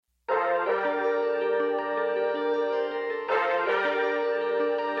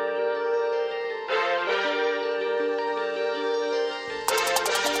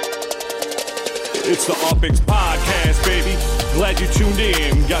It's the Opix Podcast, baby. Glad you tuned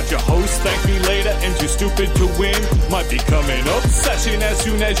in. Got your host, thank me later, and too stupid to win. Might become an obsession as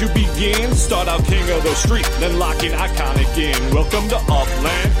soon as you begin. Start out king of the street, then lock in iconic in. Welcome to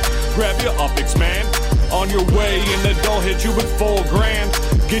Upland. Grab your Opix, man. On your way, and the dough hit you with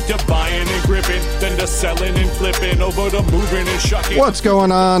 $4,000. Get to buying and gripping, then to selling and flipping, over to moving and shucking. What's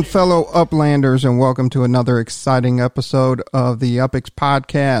going on, fellow Uplanders, and welcome to another exciting episode of the Upix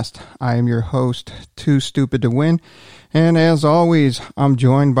Podcast. I am your host, Too Stupid to Win, and as always, I'm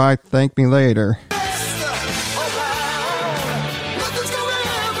joined by Thank Me Later.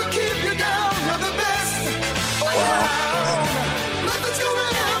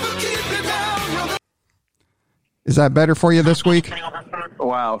 Is that better for you this week?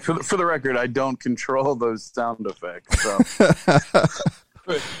 Wow. For the record, I don't control those sound effects.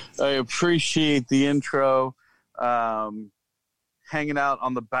 So. I appreciate the intro. Hanging out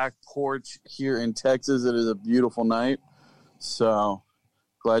on the back porch here in Texas. It is a beautiful night. So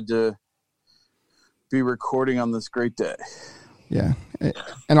glad to be recording on this great day. Yeah.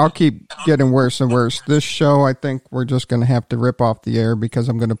 And I'll keep getting worse and worse. This show, I think we're just going to have to rip off the air because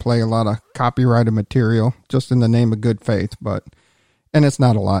I'm going to play a lot of copyrighted material just in the name of good faith. And it's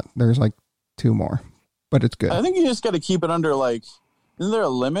not a lot. There's like 2 more, but it's good. I think you just got to keep it under isn't there a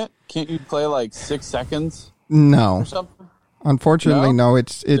limit? Can't you play 6 seconds? No. Or something? Unfortunately, no.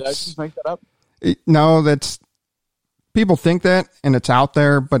 Did I just make that up? No, that's people think that, and it's out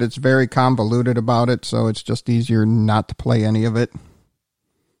there, but it's very convoluted about it, so it's just easier not to play any of it.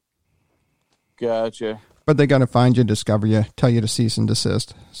 Gotcha. But they got to find you, discover you, tell you to cease and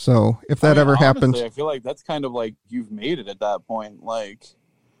desist. So if that ever happens, I feel like that's kind of you've made it at that point.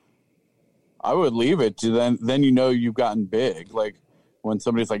 I would leave it to then you've gotten big. When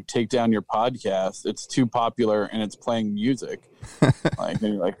somebody's take down your podcast, it's too popular and it's playing music. And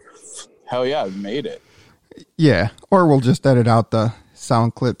you're hell yeah, I've made it. Yeah, or we'll just edit out the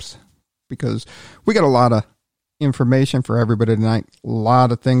sound clips because we got a lot of information for everybody tonight. A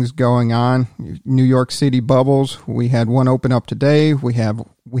lot of things going on. New York City bubbles. We had one open up today. We had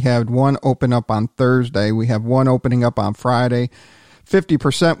one open up on Thursday. We have one opening up on Friday.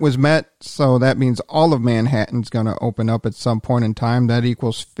 50% was met, so that means all of Manhattan's going to open up at some point in time. That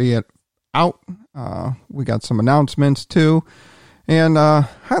equals fiat out. We got some announcements too. And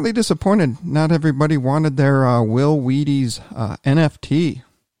highly disappointed. Not everybody wanted their Will Wheaties NFT.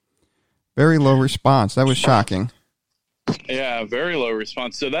 Very low response. That was shocking. Yeah, very low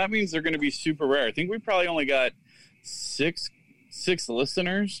response. So that means they're going to be super rare. I think we probably only got six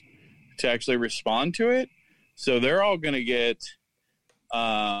listeners to actually respond to it. So they're all going to get...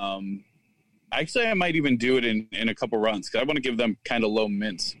 actually, I might even do it in a couple runs because I want to give them kind of low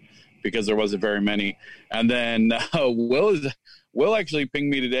mints because there wasn't very many. And then Will actually pinged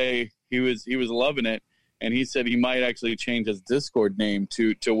me today. He was loving it, and he said he might actually change his Discord name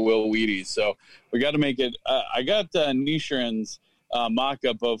to Will Wheaties. So we got to make it. I got Nisharan's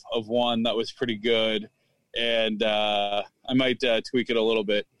mock-up of one that was pretty good, and I might tweak it a little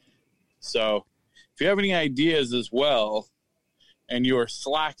bit. So if you have any ideas as well, and you're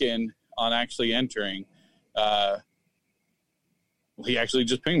slacking on actually entering, he actually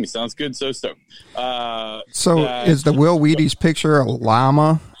just pinged me. Sounds good. So stoked. Is the Will Wheaties picture a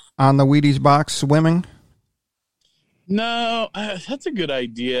llama on the Wheaties box swimming? No, that's a good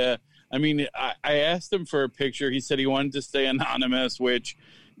idea. I mean, I asked him for a picture. He said he wanted to stay anonymous, which,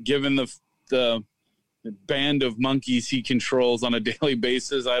 given the band of monkeys he controls on a daily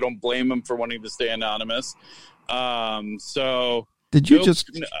basis, I don't blame him for wanting to stay anonymous. So did you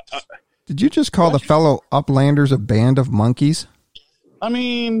just call the fellow Uplanders a band of monkeys? I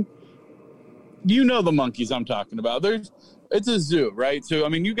mean, you know the monkeys I'm talking about. It's a zoo, right? So I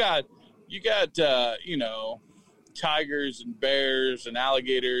mean, you got tigers and bears and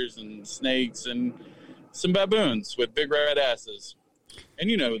alligators and snakes and some baboons with big red asses, and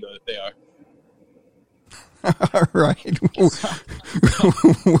you know who they are. All right,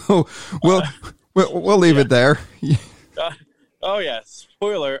 we'll leave it there. Oh yeah,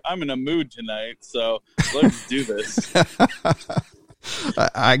 spoiler! I'm in a mood tonight, so let's do this.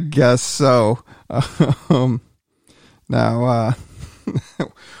 I guess so. Now,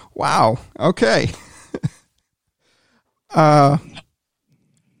 wow. Okay. Yeah,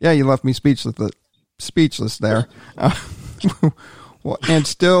 you left me speechless there. Well, and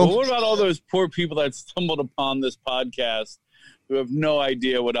still. Well, what about all those poor people that stumbled upon this podcast who have no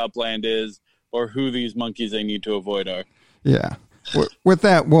idea what Upland is or who these monkeys they need to avoid are? Yeah. With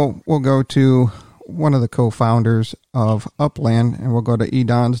that, we'll go to one of the co-founders of Upland, and we'll go to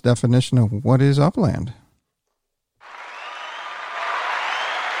Edon's definition of what is Upland.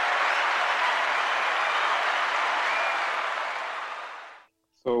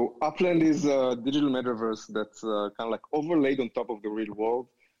 So Upland is a digital metaverse that's kind of like overlaid on top of the real world.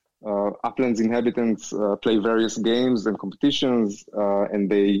 Upland's inhabitants play various games and competitions, and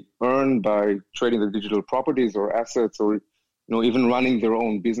they earn by trading their digital properties or assets, or even running their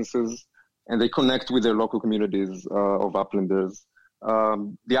own businesses. And they connect with their local communities of Uplanders.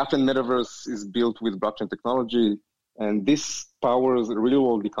 The Upland metaverse is built with blockchain technology, and this powers a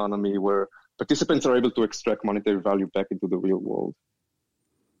real-world economy where participants are able to extract monetary value back into the real world.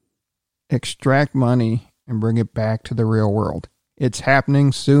 Extract money and bring it back to the real world. It's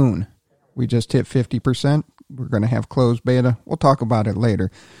happening soon. We just hit 50%. We're going to have closed beta. We'll talk about it later.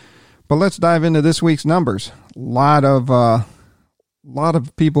 But let's dive into this week's numbers. A lot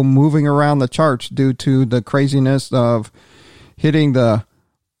of people moving around the charts due to the craziness of hitting the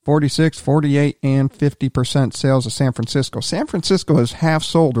 46, 48, and 50% sales of San Francisco. San Francisco is half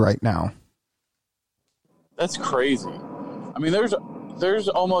sold right now. That's crazy. I mean, there's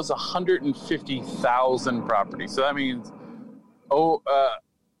almost 150,000 properties. So that means,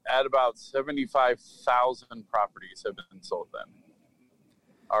 at about 75,000 properties have been sold then,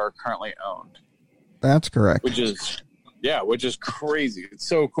 are currently owned. That's correct. Which is crazy. It's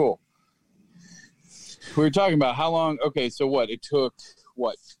so cool. We were talking about how long, okay, so what? It took,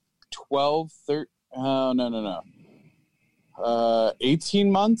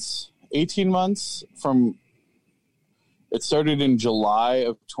 18 months? 18 months from, it started in July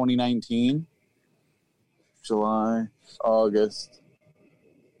of 2019. July, August,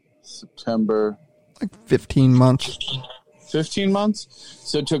 September. Like 15 months. 15 months?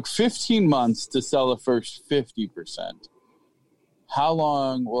 So it took 15 months to sell the first 50%. How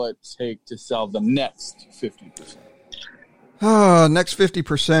long will it take to sell the next 50%? Next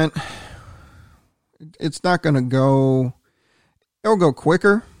 50%. It's not going to go, it'll go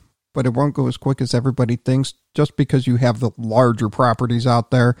quicker, but it won't go as quick as everybody thinks, just because you have the larger properties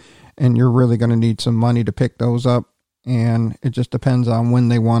out there and you're really going to need some money to pick those up. And it just depends on when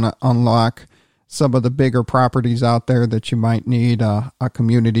they want to unlock some of the bigger properties out there that you might need a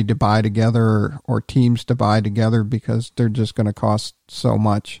community to buy together or teams to buy together, because they're just going to cost so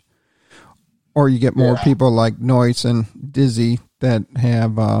much. Or you get more people like Noise and Dizzy that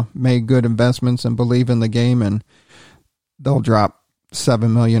have made good investments and believe in the game, and they'll drop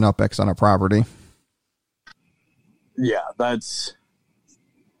 $7 million UpX on a property. Yeah, that's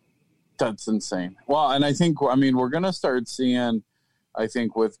insane. Well, and we're going to start seeing, I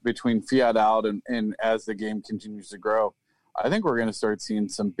think, with between Fiat out and as the game continues to grow, I think we're going to start seeing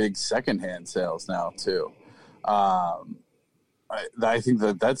some big secondhand sales now too. I think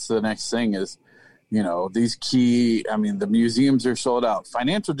that's the next thing is, these key, the museums are sold out.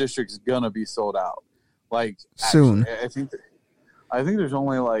 Financial District is going to be sold out. Like soon. Actually, I think there's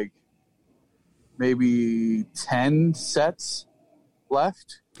only like maybe 10 sets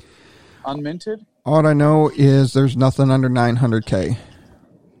left unminted. All I know is there's nothing under 900K.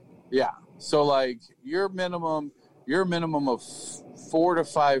 Yeah. So like your minimum of 4 to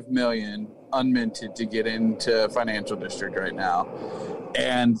 5 million unminted to get into Financial District right now.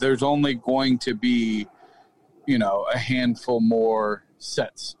 And there's only going to be, a handful more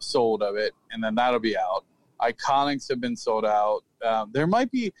sets sold of it. And then that'll be out. Iconics have been sold out. There might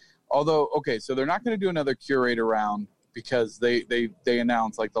be, so they're not going to do another curator round, because they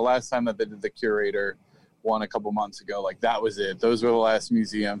announced, like, the last time that they did the curator one a couple months ago, like, that was it. Those were the last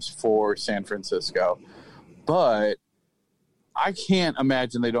museums for San Francisco. But I can't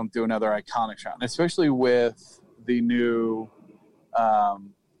imagine they don't do another Iconics round, especially with the new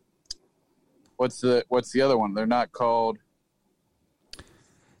what's the other one? They're not called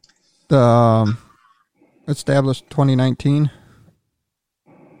the established 2019.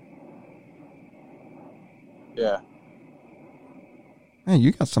 Yeah. Hey,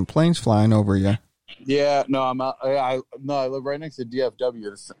 you got some planes flying over you. Yeah, no, I live right next to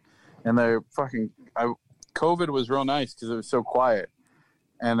DFW, and they're COVID was real nice because it was so quiet,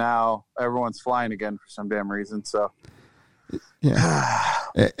 and now everyone's flying again for some damn reason. So, yeah.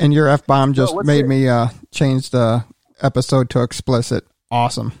 And your F-bomb just made me change the episode to explicit.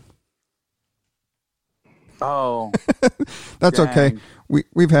 Awesome. Oh, that's dang. Okay.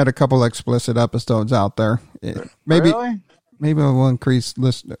 We've had a couple explicit episodes out there. Maybe we'll increase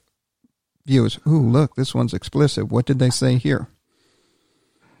list views. Ooh, look, this one's explicit. What did they say here?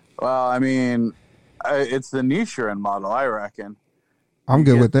 Well, it's the Nichiren model, I reckon. I'm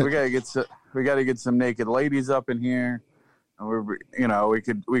good with it. We gotta get some naked ladies up in here, and we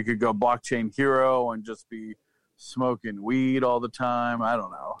could go blockchain hero and just be smoking weed all the time. I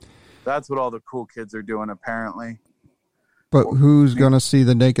don't know. That's what all the cool kids are doing, apparently. But who's going to see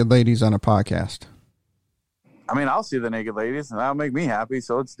the naked ladies on a podcast? I mean, I'll see the naked ladies, and that'll make me happy.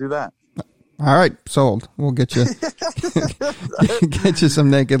 So let's do that. All right, sold. We'll get you get you some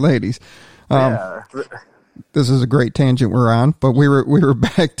naked ladies. Yeah. This is a great tangent we're on, but we were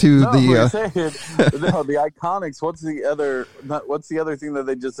back to the Iconics. What's the other thing that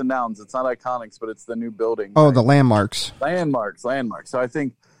they just announced? It's not Iconics, but it's the new building. Oh, right? the landmarks. Landmarks. So I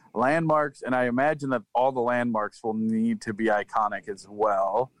think landmarks, and I imagine that all the landmarks will need to be iconic as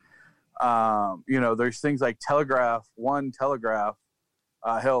well. There's things like Telegraph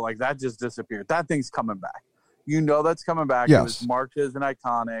Hill, like that just disappeared. That thing's coming back. That's coming back. Yes. It was marked as an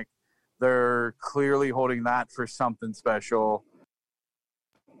iconic. They're clearly holding that for something special.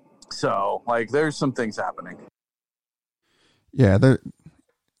 So, there's some things happening. Yeah,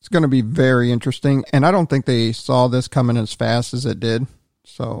 it's going to be very interesting. And I don't think they saw this coming as fast as it did.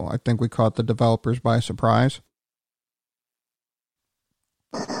 So I think we caught the developers by surprise.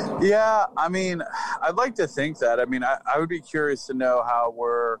 Yeah, I mean, I'd like to think that. I mean, I would be curious to know how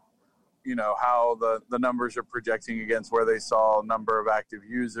how the numbers are projecting against where they saw number of active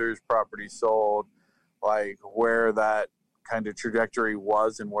users, property sold, where that kind of trajectory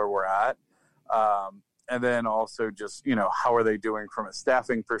was and where we're at. And then also just, how are they doing from a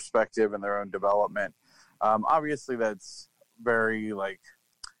staffing perspective and their own development? Obviously, that's very,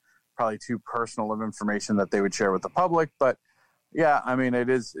 probably too personal of information that they would share with the public. But, yeah, I mean, it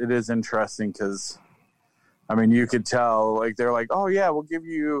is interesting because, I mean, you could tell, they're like, oh, yeah, we'll give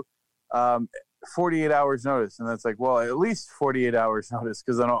you 48 hours notice. And that's well, at least 48 hours notice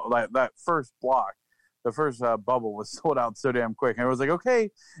because that first block, the first bubble was sold out so damn quick. And it was okay,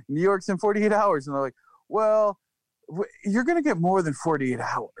 New York's in 48 hours. And they're like, well, you're going to get more than 48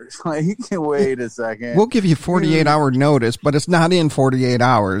 hours. You can wait a second. We'll give you 48-hour notice, but it's not in 48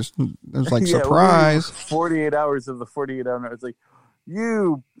 hours. There's surprise. 48 hours of the 48-hour notice.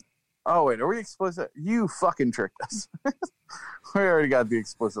 Oh, wait, are we explicit? You fucking tricked us. We already got the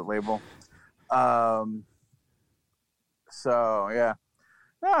explicit label. So, yeah.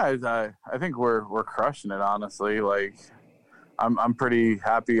 I think we're crushing it, honestly. I'm pretty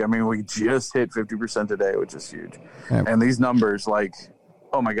happy. I mean, we just hit 50% today, which is huge. Yeah. And these numbers,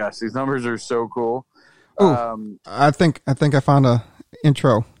 oh my gosh, these numbers are so cool. Oh, I think I found a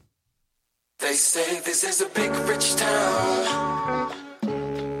intro. They say this is a big rich town.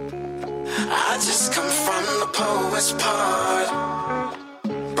 I just come from the poet's part.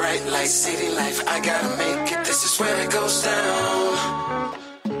 Bright light, city life, I gotta make it. This is where it goes down.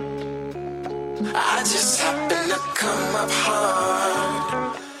 I just happen to come up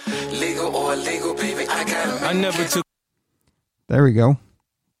hard. Legal or illegal, baby, I gotta make it. There we go.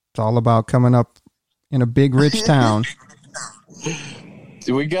 It's all about coming up in a big rich town.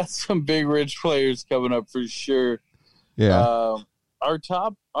 We got some big rich players coming up for sure. Yeah. Our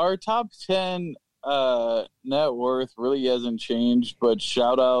top 10 net worth really hasn't changed, but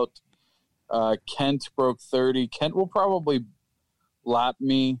shout out Kent broke 30. Kent will probably lap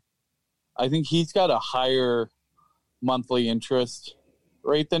me. I think he's got a higher monthly interest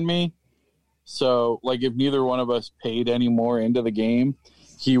rate than me. So, if neither one of us paid any more into the game,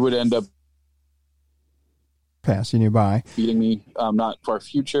 he would end up passing you by, beating me. Not for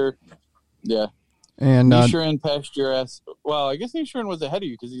future. Yeah. And Nisharan passed your ass. Well, I guess Nisharan was ahead of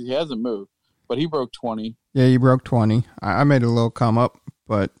you because he hasn't moved, but he broke 20. Yeah, he broke 20. I made a little come up,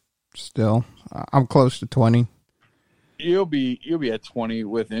 but still, I'm close to 20. You'll be at 20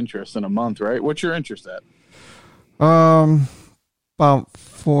 with interest in a month, right? What's your interest at? About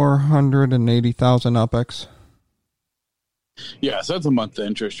 480,000 UpX. Yeah, so that's a month of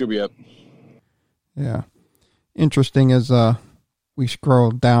interest. You'll be up. Yeah. Interesting is we scroll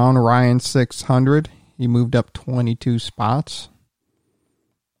down, Ryan 600. He moved up 22 spots.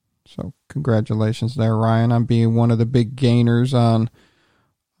 So congratulations there, Ryan, on being one of the big gainers on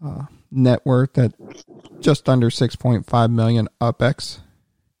net worth at just under 6.5 million UpX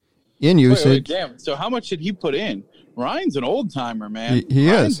in usage. Wait, damn. So how much did he put in? Ryan's an old timer, man. He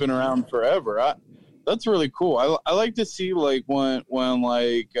Ryan's is. Been around forever. That's really cool. I like to see when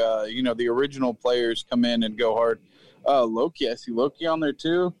the original players come in and go hard. Loki, I see Loki on there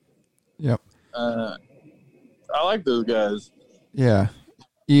too. Yep. I like those guys. Yeah.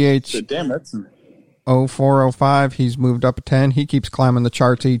 EH. So, damn, that's 0405. He's moved up a 10. He keeps climbing the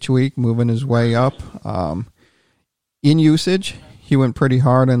charts each week, moving his way up. In usage, he went pretty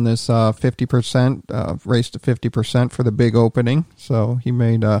hard in this 50%, race to 50% for the big opening. So he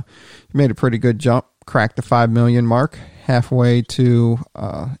made a pretty good jump, cracked the 5 million mark, halfway to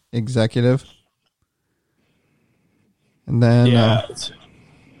executive. And then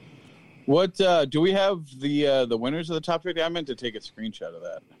what do we have the winners of the top 50? I meant to take a screenshot of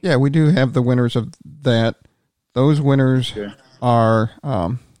that. Yeah, we do have the winners of that. those winners are.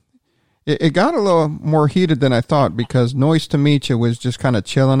 It got a little more heated than I thought because Noise Tamicha was just kind of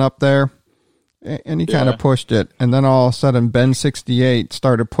chilling up there, and he kind of pushed it. And then all of a sudden, Ben 68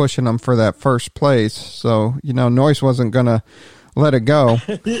 started pushing him for that first place. So Noise wasn't gonna let it go.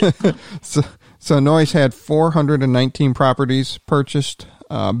 So Noise had 419 properties purchased.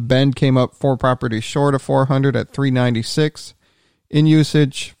 Ben came up 4 properties short of 400 at 396. In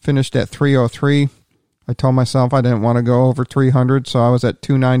usage, finished at 303. I told myself I didn't want to go over 300, so I was at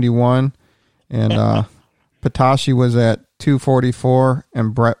 291. And Patashi was at 244,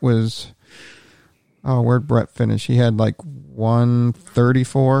 and Brett was... Oh, where'd Brett finish? He had like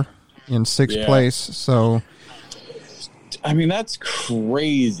 134 in 6th place, so... I mean, that's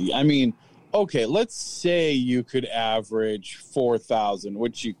crazy. I mean... Okay, let's say you could average 4,000,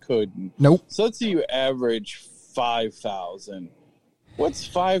 which you couldn't. Nope. So let's say you average 5,000. What's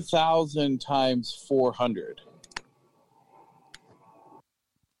 5,000 times 400?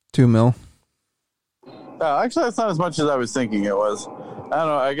 2 mil. Actually, that's not as much as I was thinking it was. I don't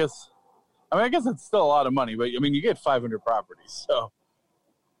know. I guess it's still a lot of money, but I mean, you get 500 properties. So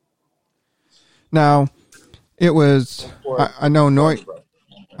now it was. I know Noise.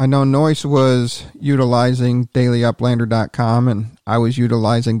 I know Noise was utilizing DailyUplander.com, and I was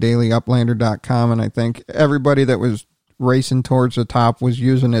utilizing DailyUplander.com, and I think everybody that was racing towards the top was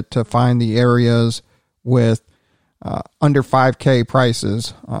using it to find the areas with under 5K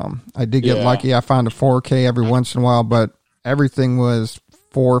prices. I did get lucky. I found a 4K every once in a while, but everything was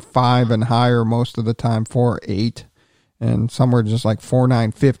 4.5 and higher most of the time, 4.8, and somewhere just like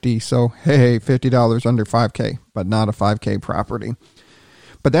 4.950. So, hey, $50 under 5K, but not a 5K property.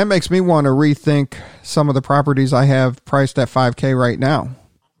 But that makes me want to rethink some of the properties I have priced at 5K right now.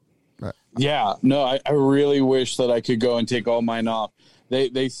 Yeah, no, I really wish that I could go and take all mine off.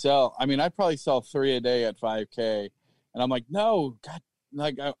 They sell. I mean, I probably sell 3 a day at 5K, and I'm like, no, God,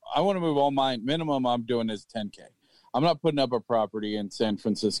 like I want to move all mine. Minimum I'm doing is 10K. I'm not putting up a property in San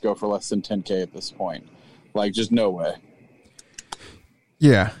Francisco for less than 10K at this point. Like, just no way.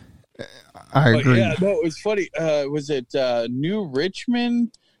 Yeah. I agree. Yeah, no, it was funny. Was it New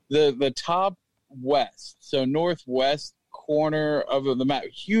Richmond, the top west, so northwest corner of the map,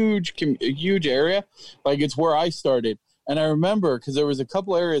 huge area. Like, it's where I started, and I remember because there was a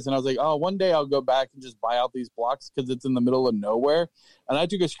couple areas, and I was like, oh, one day I'll go back and just buy out these blocks because it's in the middle of nowhere. And I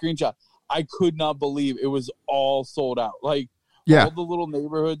took a screenshot. I could not believe it was all sold out. Like, all the little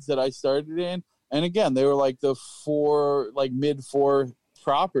neighborhoods that I started in, and again, they were like the mid 4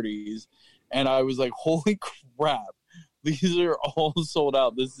 properties. And I was like, holy crap, these are all sold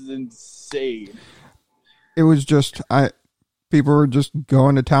out. This is insane. It was just, people were just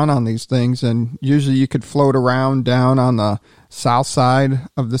going to town on these things. And usually you could float around down on the south side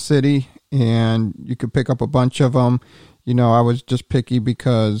of the city and you could pick up a bunch of them. I was just picky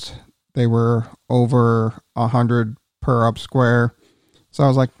because they were over 100 per up square. So I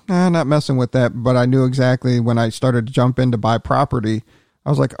was like, not messing with that. But I knew exactly when I started to jump in to buy property, I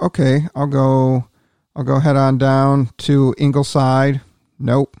was like, okay, I'll go head on down to Ingleside.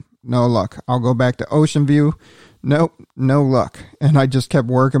 Nope, no luck. I'll go back to Ocean View. Nope, no luck. And I just kept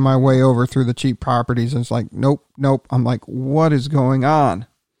working my way over through the cheap properties. And it's like, nope. I'm like, what is going on?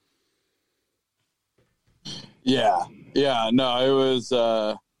 Yeah. No,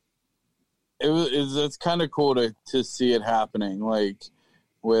 it's kind of cool to see it happening, like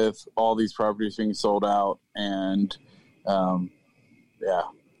with all these properties being sold out and,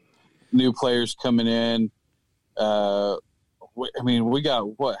 new players coming in. I mean, we got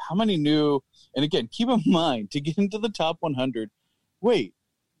how many new, and again, keep in mind to get into the top 100. Wait,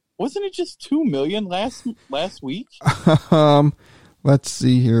 wasn't it just 2 million last week? Let's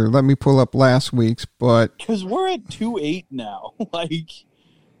see here. Let me pull up last week's, but because we're at 2.8 now. Like,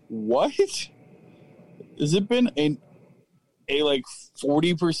 what? Has it been a like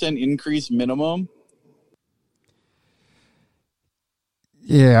 40% increase minimum?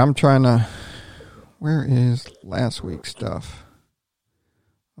 Yeah, I'm trying to... Where is last week's stuff?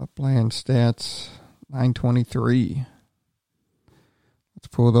 Upland stats, 923. Let's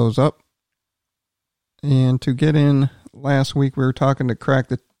pull those up. And to get in last week, we were talking to crack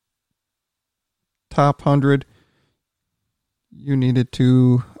the top 100. You needed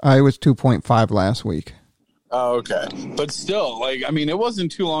to... I was 2.5 last week. Oh, okay. But still, like, I mean, it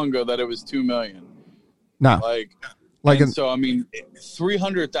wasn't too long ago that it was 2 million. No. So, I mean,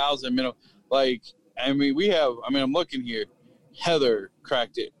 300,000 minimum. Like, I mean, I'm looking here. Heather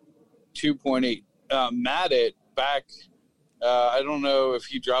cracked it, 2.8. Matt it back. I don't know if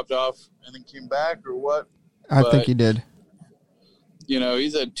he dropped off and then came back or what. I think he did.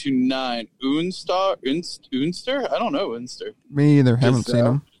 He's at 2.9. Unster? I don't know Unster. Me either. Haven't seen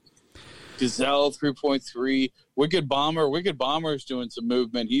him. Gazelle 3.3. Wicked Bomber's doing some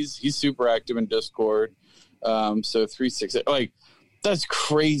movement. He's super active in Discord. So 3.6. Like, that's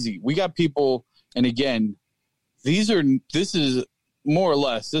crazy. We got people, and again, this is more or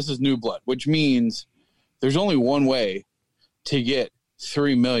less, this is new blood, which means there's only one way to get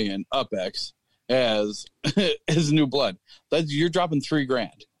 3 million UpX as new blood. You're dropping $3,000.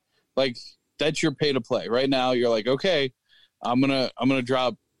 Like, that's your pay to play. Right now, you're like, okay, I'm gonna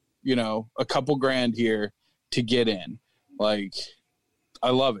drop, a couple grand here to get in. Like,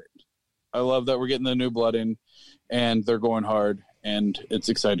 I love it. I love that we're getting the new blood in, and they're going hard, and it's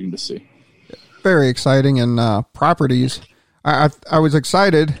exciting to see. Very exciting. And properties, I was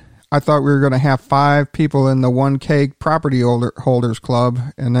excited. I thought we were going to have 5 people in the 1K property holders club,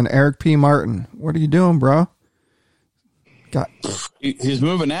 and then Eric P. Martin. What are you doing, bro? He's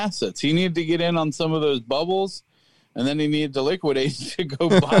moving assets. He needed to get in on some of those bubbles, and then he needed to liquidate to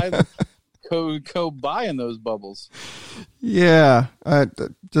go buy go buy in those bubbles. Yeah,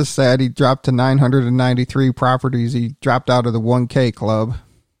 just sad. He dropped to 993 properties. He dropped out of the 1K club.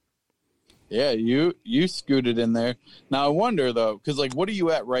 Yeah, you scooted in there. Now I wonder though, because like, what are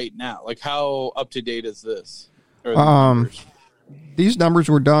you at right now? Like, how up to date is this? These numbers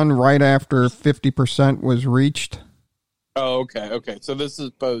were done right after 50% was reached. Oh, okay. So this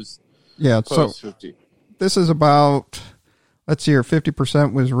is post. Yeah, post so 50. This is about. Let's see here.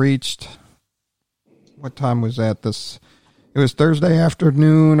 50% was reached. What time was that? It was Thursday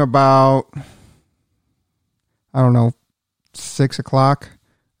afternoon, about, I don't know, 6 o'clock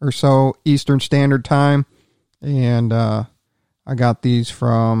or so Eastern Standard Time. And I got these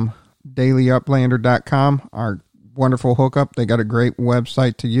from dailyuplander.com, our wonderful hookup. They got a great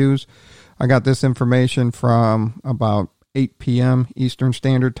website to use. I got this information from about 8 p.m. Eastern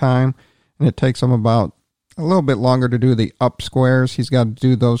Standard Time, and it takes them about a little bit longer to do the up squares. He's got to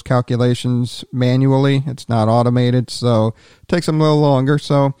do those calculations manually. It's not automated, so it takes him a little longer.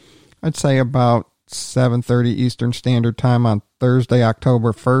 So I'd say about 7:30 Eastern Standard Time on Thursday,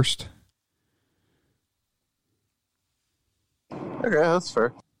 October 1st. Okay, that's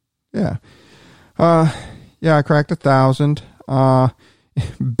fair. Yeah. Yeah, I cracked 1,000.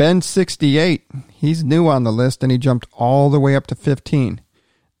 Ben 68, he's new on the list, and he jumped all the way up to 15.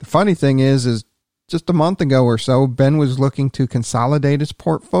 The funny thing is just a month ago or so, Ben was looking to consolidate his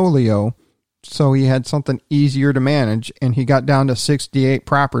portfolio so he had something easier to manage, and he got down to 68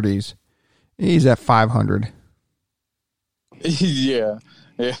 properties. He's at 500. Yeah.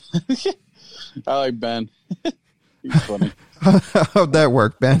 I like Ben. He's funny. How'd that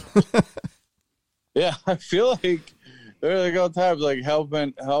work, Ben? Yeah, I feel like there are like all times like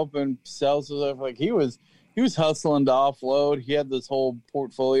helping sell stuff. Like he was hustling to offload. He had this whole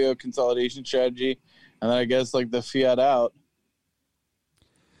portfolio consolidation strategy, and then I guess like the fiat out.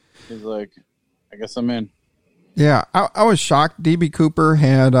 He's like, I guess I'm in. Yeah, I was shocked. DB Cooper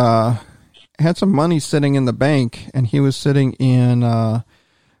had some money sitting in the bank, and he was sitting in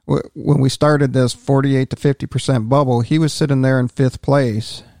when we started this 48 to 50% bubble. He was sitting there in 5th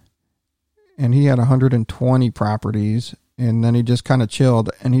place, and he had 120 properties, and then he just kind of chilled.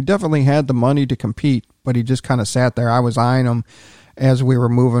 And he definitely had the money to compete, but he just kind of sat there. I was eyeing him as we were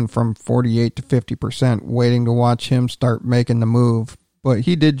moving from 48 to 50%, waiting to watch him start making the move. But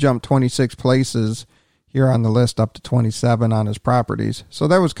he did jump 26 places here on the list up to 27 on his properties. So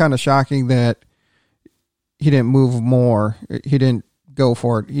that was kind of shocking that he didn't move more. He didn't go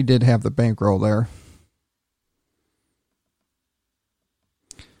for it. He did have the bankroll there.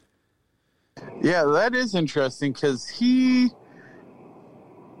 Yeah, that is interesting because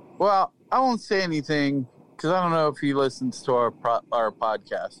well, I won't say anything because I don't know if he listens to our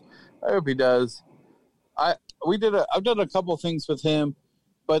podcast. I hope he does. I've done a couple things with him,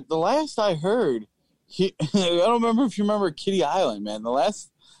 but the last I heard, I don't remember if you remember Kitty Island, man. The last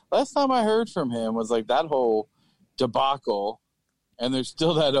time I heard from him was like that whole debacle, and there's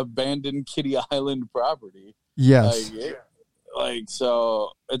still that abandoned Kitty Island property. Yes.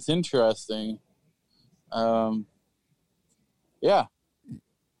 So it's interesting. Yeah.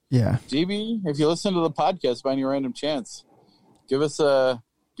 GB, if you listen to the podcast by any random chance, give us a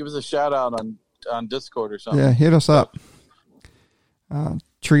shout out on Discord or something. Yeah, hit us up.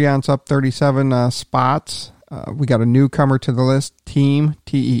 Treon's up 37 spots. We got a newcomer to the list, Team,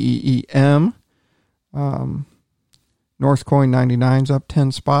 Teem. Northcoin 99's up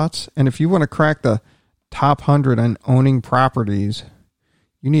 10 spots. And if you want to crack the top 100 on owning properties,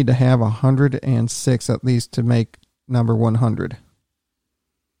 you need to have 106 at least to make number 100.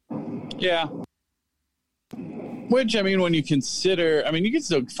 Yeah. Which, I mean, when you consider, I mean, you can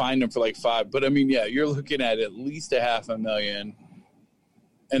still find them for like $5, but I mean, yeah, you're looking at least $500,000.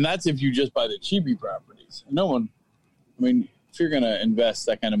 And that's if you just buy the cheapy properties. No one, I mean, if you're going to invest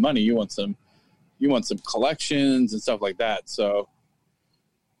that kind of money, you want some collections and stuff like that. So,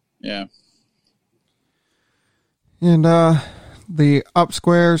 yeah. And the up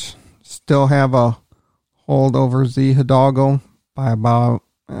squares still have a hold over Z Hidalgo by about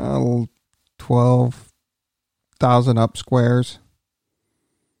 12,000 up squares.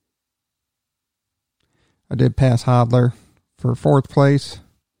 I did pass Hodler for 4th place,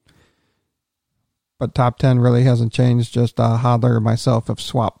 but top 10 really hasn't changed. Just Hodler and myself have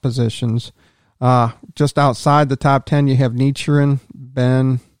swapped positions. Just outside the top 10, you have Nichiren,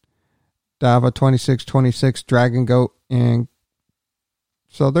 Ben, Dava 2626, Dragon Goat, and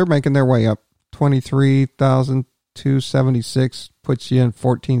so they're making their way up. 23,276 puts you in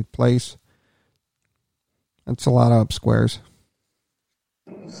 14th place. That's a lot of up squares.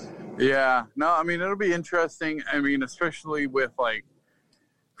 Yeah, no, I mean, it'll be interesting. I mean, especially with like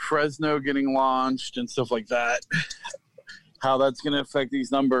Fresno getting launched and stuff like that, how that's going to affect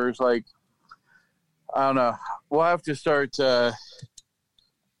these numbers. Like, I don't know. We'll have to start,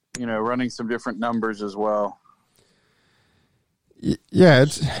 running some different numbers as well. Yeah,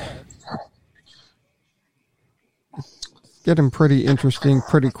 it's getting pretty interesting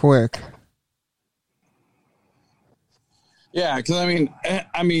pretty quick. Yeah, because I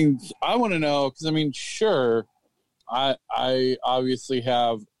want to know, because I mean, sure, I obviously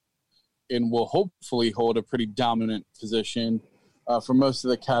have and will hopefully hold a pretty dominant position for most of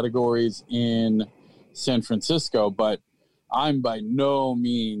the categories in San Francisco, but I'm by no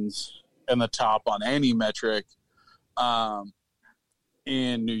means in the top on any metric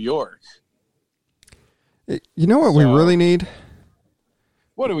in New York. You know what we really need?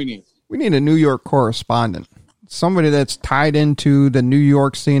 What do we need? We need a New York correspondent. Somebody that's tied into the New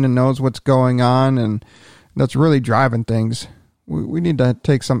York scene and knows what's going on and that's really driving things. We need to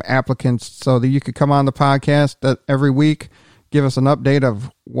take some applicants so that you could come on the podcast that every week, give us an update of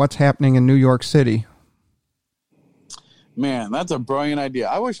what's happening in New York City. Man, that's a brilliant idea.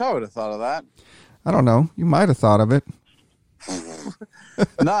 I wish I would have thought of that. I don't know. You might have thought of it.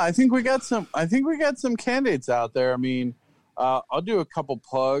 No, I think we got some candidates out there. I mean, I'll do a couple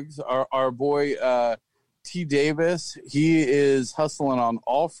plugs. Our boy T. Davis, he is hustling on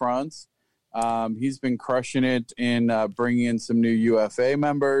all fronts. He's been crushing it in bringing in some new UFA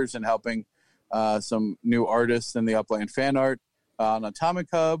members and helping some new artists in the Upland fan art on Atomic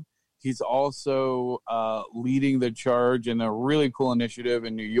Hub. He's also leading the charge in a really cool initiative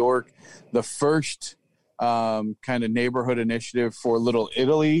in New York, the first kind of neighborhood initiative for Little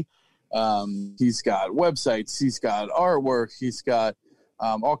Italy. He's got websites, he's got artwork, he's got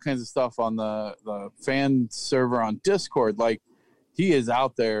all kinds of stuff on the fan server on Discord. Like, he is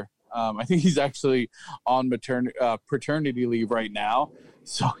out there. I think he's actually on paternity leave right now,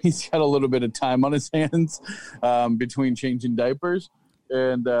 so he's got a little bit of time on his hands between changing diapers,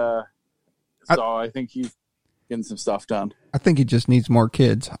 and so I think he's getting some stuff done. I think he just needs more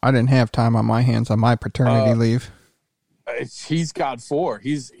kids. I didn't have time on my hands on my paternity leave. He's got 4.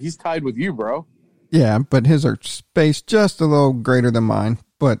 He's tied with you, bro. Yeah, but his are spaced just a little greater than mine.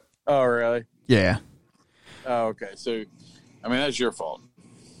 But oh, really? Yeah. Oh, okay. So, I mean, that's your fault.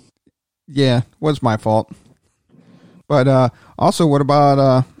 Yeah, was my fault. But also, what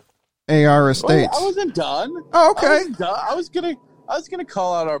about AR Estates? I wasn't done. Oh, okay. I was gonna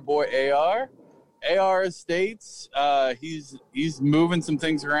call out our boy AR. AR Estates. He's moving some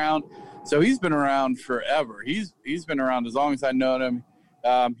things around. So he's been around forever. He's been around as long as I've known him.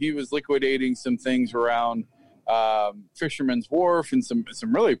 He was liquidating some things around Fisherman's Wharf and some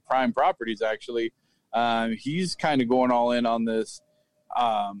really prime properties, actually. He's kind of going all in on this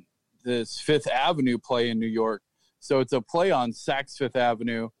Fifth Avenue play in New York. So it's a play on Saks Fifth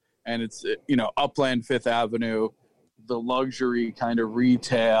Avenue, and it's, Upland Fifth Avenue, the luxury kind of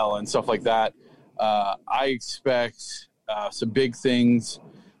retail and stuff like that. I expect some big things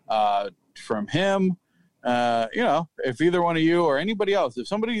from him. If either one of you or anybody else, if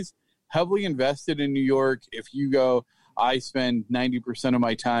somebody's heavily invested in New York, if you go, I spend 90% of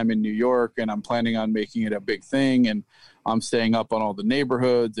my time in New York and I'm planning on making it a big thing and I'm staying up on all the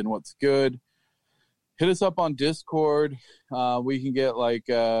neighborhoods and what's good, hit us up on Discord. We can get like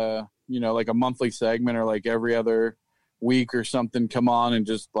a monthly segment or like every other week or something, come on and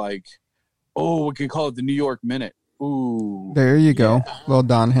just like, we can call it the New York Minute. Ooh. There you go. Well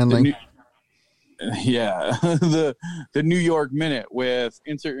done, Henley. The New York Minute with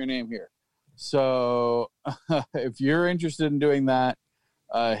insert your name here. So if you're interested in doing that,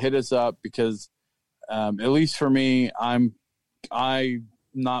 hit us up because at least for me, I'm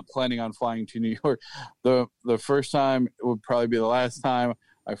not planning on flying to New York. The first time would probably be the last time.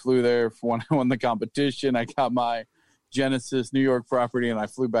 I flew there when I won the competition. I got my Genesis New York property, and I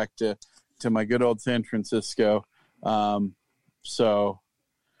flew back to my good old San Francisco. So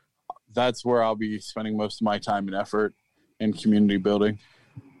that's where I'll be spending most of my time and effort in community building.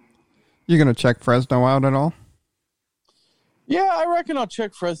 You going to check Fresno out at all? Yeah, I reckon I'll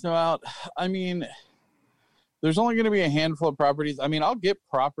check Fresno out. I mean, there's only going to be a handful of properties. I mean, I'll get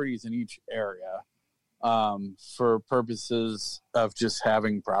properties in each area for purposes of just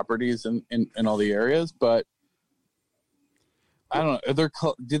having properties in all the areas. But I don't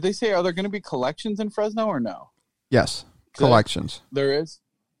know. Did they say, are there going to be collections in Fresno or no? Yes, collections. There is?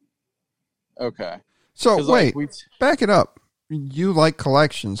 Okay. So, wait, back it up. You like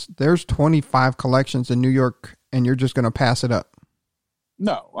collections. There's 25 collections in New York, and you're just going to pass it up.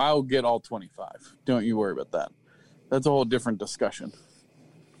 No, I'll get all 25. Don't you worry about that. That's a whole different discussion.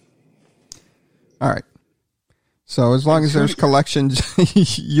 All right. So as long as there's collections,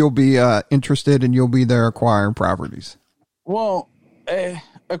 you'll be interested and you'll be there acquiring properties. Well,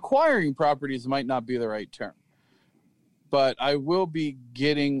 acquiring properties might not be the right term, but I will be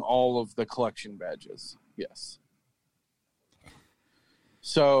getting all of the collection badges. Yes.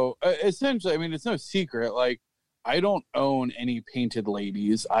 So essentially, I mean, it's no secret. Like, I don't own any Painted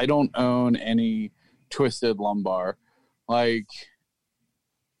Ladies. I don't own any Twisted Lumbar. Like,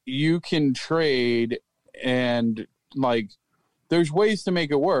 you can trade, and like, there's ways to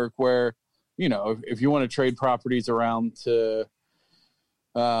make it work where, you know, if you want to trade properties around to,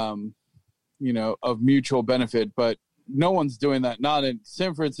 you know, of mutual benefit, but no one's doing that. Not in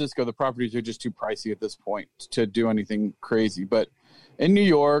San Francisco. The properties are just too pricey at this point to do anything crazy. But in New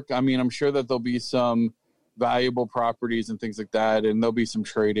York, I mean, I'm sure that there'll be some valuable properties and things like that, and there'll be some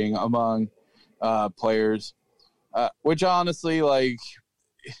trading among players, which honestly, like,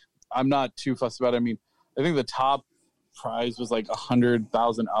 I'm not too fussed about. I mean, I think the top prize was like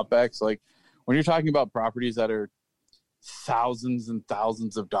 100,000 UpX. Like, when you're talking about properties that are thousands and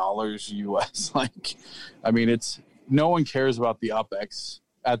thousands of dollars US, like, I mean, it's, no one cares about the UpX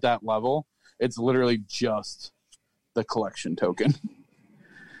at that level. It's literally just the collection token.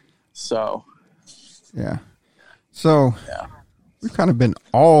 So, yeah. So, yeah. We've kind of been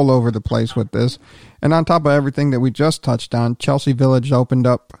all over the place with this. And on top of everything that we just touched on, Chelsea Village opened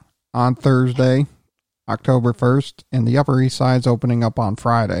up on Thursday, October 1st, and the Upper East Side's opening up on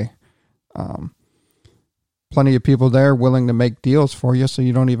Friday. Plenty of people there willing to make deals for you, so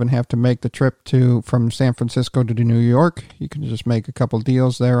you don't even have to make the trip from San Francisco to New York. You can just make a couple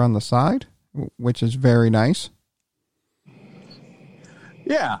deals there on the side, which is very nice.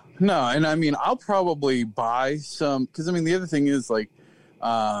 Yeah, no, and I mean, I'll probably buy some, because I mean, the other thing is, like,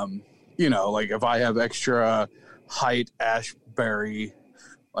 you know, like, if I have extra height Ashberry,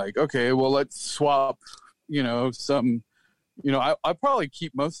 like, okay, well, let's swap, you know, some, you know, I probably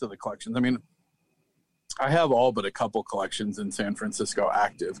keep most of the collections. I mean, I have all but a couple collections in San Francisco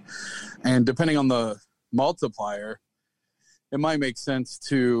active, and depending on the multiplier, it might make sense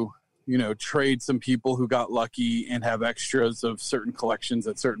to, you know, trade some people who got lucky and have extras of certain collections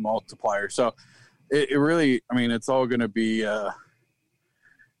at certain multipliers. So it really, I mean, it's all going to be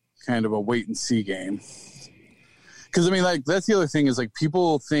kind of a wait and see game. Because, I mean, like, that's the other thing is, like,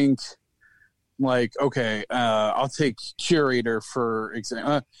 people think, like, okay, I'll take Curator for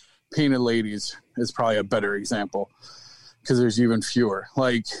example. Painted Ladies is probably a better example because there's even fewer.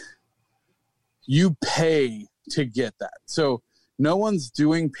 Like, you pay to get that. So no one's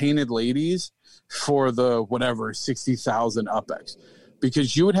doing Painted Ladies for the whatever 60,000 UpX,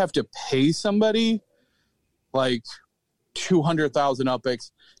 because you would have to pay somebody like 200,000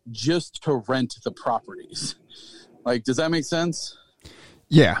 UpX just to rent the properties. Like, does that make sense?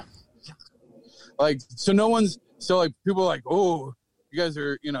 Yeah. Like, so no one's, so like people are like, oh, you guys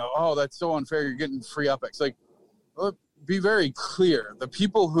are, you know, oh, that's so unfair. You're getting free UpX. Like, well, be very clear. The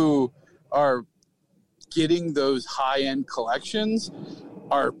people who are getting those high-end collections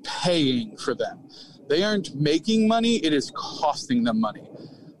are paying for them. They aren't making money. It is costing them money.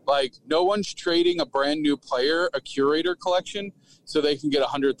 Like, no one's trading a brand new player a Curator collection so they can get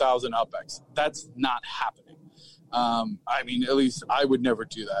 100,000 UpX. That's not happening. I mean, at least I would never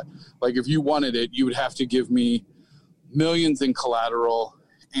do that. Like, if you wanted it, you would have to give me millions in collateral,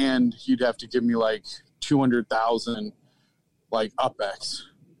 and you'd have to give me like 200,000 like UpX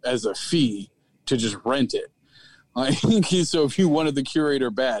as a fee to just rent it. Like, so if you wanted the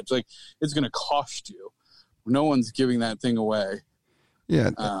Curator badge, like, it's going to cost you. No one's giving that thing away.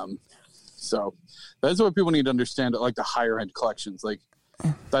 Yeah. So that's what people need to understand, like the higher end collections. Like,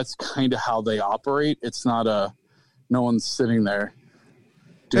 that's kind of how they operate. It's not no one's sitting there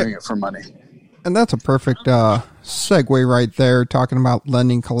doing it for money. And that's a perfect segue right there, talking about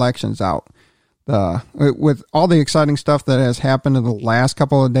lending collections out. With all the exciting stuff that has happened in the last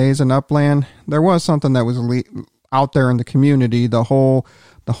couple of days in Upland, there was something that was out there in the community, the whole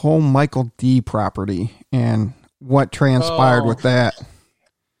Michael D property and what transpired with that.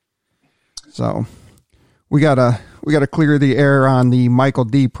 So we gotta clear the air on the Michael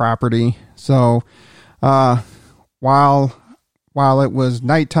D property. So while it was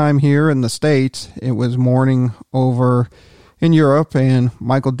nighttime here in the States, it was morning over in Europe, and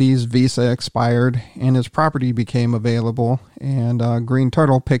Michael D's visa expired and his property became available, and Green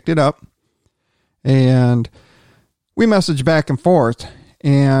Turtle picked it up, and we messaged back and forth.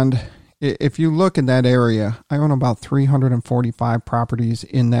 And if you look in that area, I own about 345 properties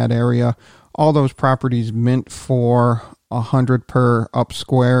in that area. All those properties mint for 100 per up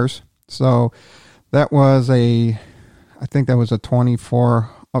squares. So that was I think that was a 24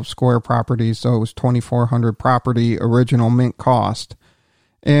 up square property. So it was 2,400 property original mint cost.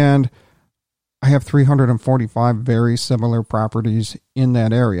 And I have 345 very similar properties in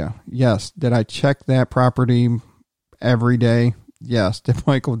that area. Yes. Did I check that property every day? Yes. Did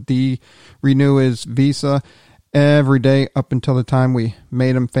Michael D renew his visa every day up until the time we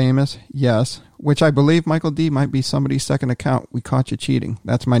made him famous? Yes. Which I believe Michael D might be somebody's second account. We caught you cheating.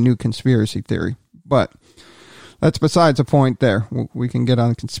 That's my new conspiracy theory. But that's besides the point there. We can get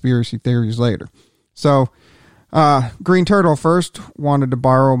on conspiracy theories later. So, Green Turtle first wanted to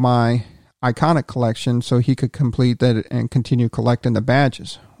borrow my Iconic collection so he could complete that and continue collecting the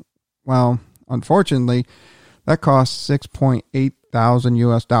badges. Well, unfortunately, that cost $6,800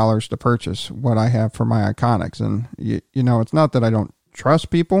 US to purchase what I have for my Iconics. And, you know, it's not that I don't trust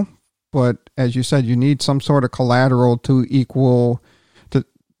people, but as you said, you need some sort of collateral to equal to,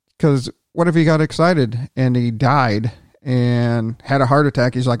 because what if he got excited and he died and had a heart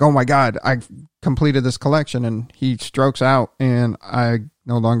attack? He's like, oh my God, I completed this collection, and he strokes out and I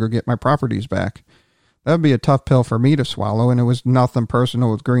no longer get my properties back. That would be a tough pill for me to swallow. And it was nothing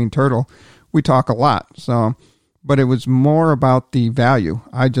personal with Green Turtle. We talk a lot. So, but it was more about the value.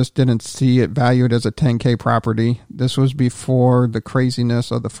 I just didn't see it valued as a 10K property. This was before the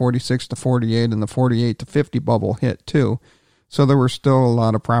craziness of the 46 to 48 and the 48 to 50 bubble hit too. So there were still a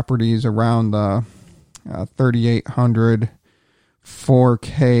lot of properties around the 3,800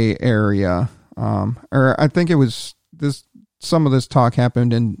 4K area. Or I think it was this. Some of this talk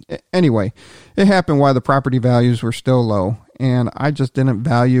happened, and anyway, it happened while the property values were still low, and I just didn't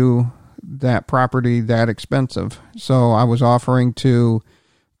value that property that expensive. So I was offering to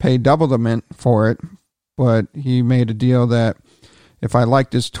pay double the mint for it, but he made a deal that if I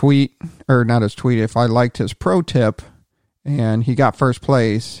liked his tweet, or not his tweet, if I liked his pro tip and he got first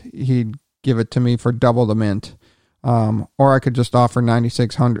place, he'd give it to me for double the mint. Or I could just offer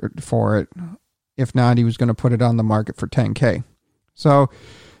 $9,600 for it. If not, he was going to put it on the market for 10K. So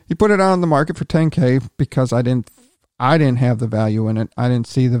he put it on the market for 10K because I didn't have the value in it. I didn't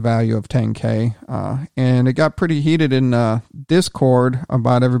see the value of 10K. And it got pretty heated in Discord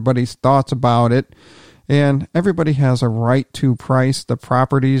about everybody's thoughts about it. And everybody has a right to price the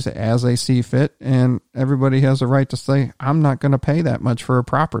properties as they see fit. And everybody has a right to say, I'm not going to pay that much for a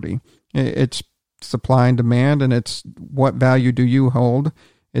property. It's supply and demand, and it's what value do you hold?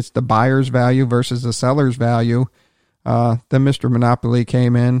 It's the buyer's value versus the seller's value. Then Mr. Monopoly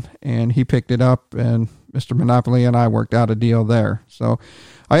came in and he picked it up, and Mr. Monopoly and I worked out a deal there. So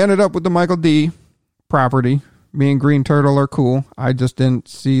I ended up with the Michael D property. Me and Green Turtle are cool. I just didn't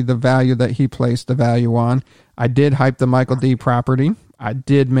see the value that he placed the value on. I did hype the Michael D property. I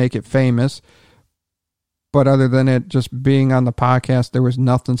did make it famous. But other than it just being on the podcast, there was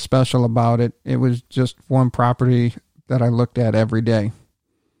nothing special about it. It was just one property that I looked at every day.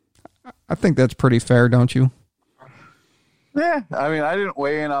 I think that's pretty fair, don't you? Yeah, I mean, I didn't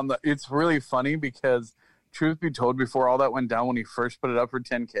weigh in on the. It's really funny because, truth be told, before all that went down, when he first put it up for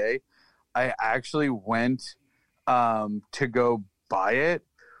 10K, I actually went to go buy it,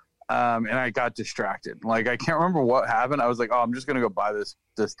 and I got distracted. Like, I can't remember what happened. I was like, oh, I'm just gonna go buy this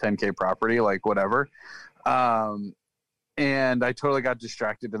 10K property, like whatever. And I totally got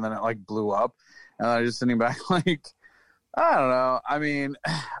distracted, and then it like blew up, and I was just sitting back like. I don't know. I mean,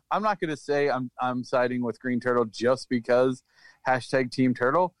 I'm not going to say I'm siding with Green Turtle just because #Team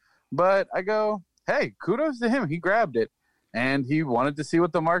Turtle, but I go, hey, kudos to him. He grabbed it, and he wanted to see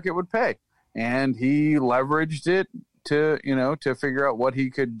what the market would pay, and he leveraged it to figure out what he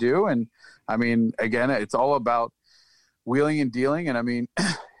could do. And I mean, again, it's all about wheeling and dealing. And I mean,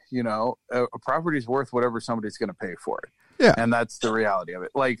 a property's worth whatever somebody's going to pay for it. Yeah. And that's the reality of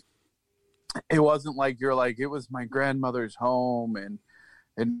it. Like, it wasn't like you're like, it was my grandmother's home and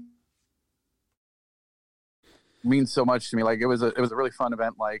it means so much to me. Like, it was a really fun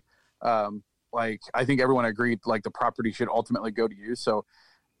event. Like I think everyone agreed, like, the property should ultimately go to you. So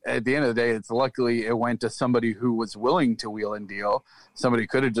at the end of the day, luckily it went to somebody who was willing to wheel and deal. Somebody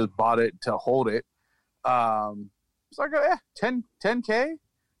could have just bought it to hold it. It's like, 10K.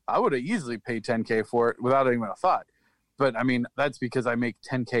 I would have easily paid 10K for it without even a thought. But I mean, that's because I make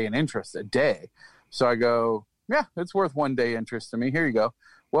 10K in interest a day. So I go, yeah, it's worth 1 day interest to me. Here you go.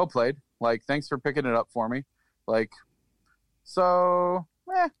 Well played. Like, thanks for picking it up for me. Like, so,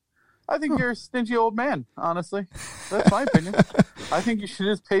 I think you're a stingy old man, honestly. That's my opinion. I think you should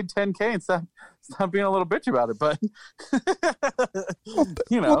have paid 10K and stop being a little bitch about it. But,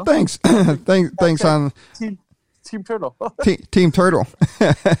 you know. Well, thanks. Thanks on Team Turtle. Team Turtle.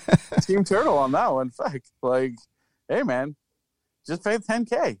 Team Turtle on that one. Fact. Like, hey, man, just pay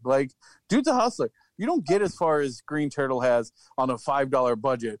 10K. Like, dude's a hustler. You don't get as far as Green Turtle has on a $5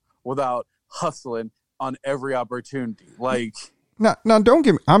 budget without hustling on every opportunity. Like, now, don't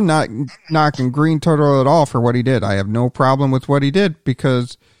get me. I'm not knocking Green Turtle at all for what he did. I have no problem with what he did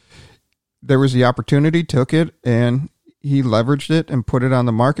because there was the opportunity, took it, and he leveraged it and put it on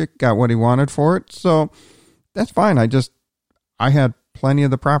the market, got what he wanted for it. So that's fine. I had plenty of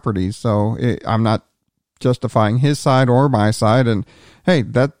the properties, so I'm not justifying his side or my side. And hey,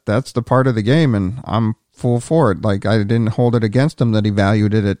 that's the part of the game, and I'm full for it. Like, I didn't hold it against him that he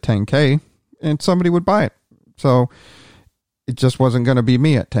valued it at 10K, and somebody would buy it. So it just wasn't going to be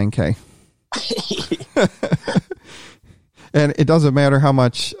me at 10K. And it doesn't matter how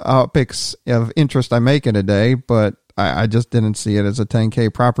much picks of interest I make in a day, but I just didn't see it as a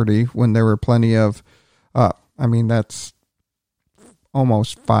 10K property when there were plenty of, that's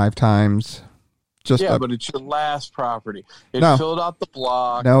almost 5 times. But it's your last property. It filled out the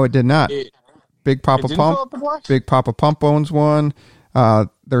block. No, it did not. Big Papa Pump owns one.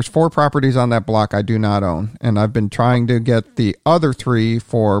 There's 4 properties on that block I do not own, and I've been trying to get the other 3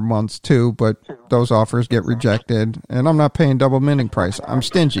 for months too, but those offers get rejected, and I'm not paying double minting price. I'm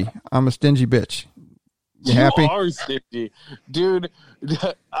stingy. I'm a stingy bitch. You happy? You are stingy, dude.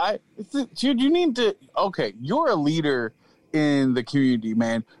 You need to. Okay, you're a leader in the community,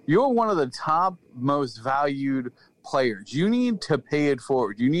 man. You're one of the top most valued players. You need to pay it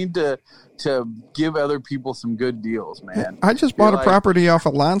forward. You need to give other people some good deals, man. I just bought a property off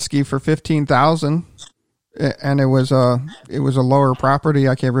of Lansky for $15,000, and it was a lower property.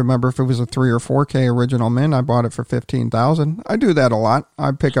 I can't remember if it was a 3 or 4K original mint. I bought it for $15,000. I do that a lot.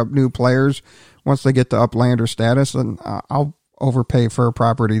 I pick up new players once they get to Uplander status, and I'll overpay for a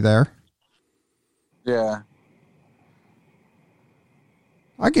property there. Yeah.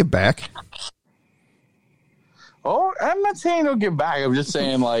 I get back. Oh, I'm not saying don't give back. I'm just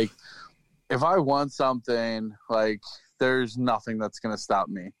saying, like, if I want something, like, there's nothing that's going to stop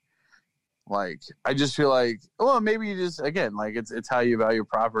me. Like, I just feel like, well, maybe you just, again, like, it's how you value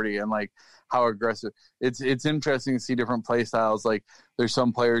property and, like, how aggressive. It's interesting to see different play styles. Like, there's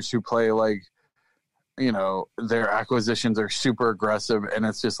some players who play, like, you know, their acquisitions are super aggressive, and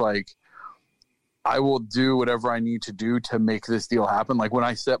it's just like, I will do whatever I need to do to make this deal happen. Like, when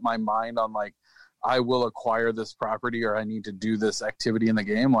I set my mind on, like, I will acquire this property or I need to do this activity in the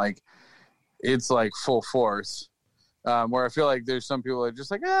game, like, it's like full force. Where I feel like there's some people that are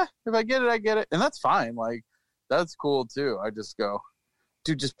just like, if I get it, I get it. And that's fine. Like, that's cool too. I just go,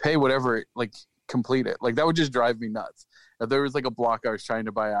 dude, just pay whatever, like, complete it. Like, that would just drive me nuts. If there was like a block I was trying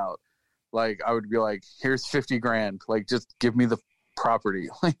to buy out, like, I would be like, here's $50,000. Like, just give me the property.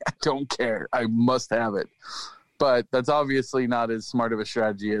 Like, I don't care. I must have it. But that's obviously not as smart of a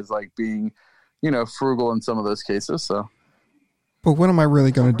strategy as, like, being, you know, frugal in some of those cases. So, but what am I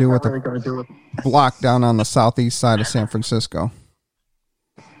really going to do with the block down on the southeast side of San Francisco?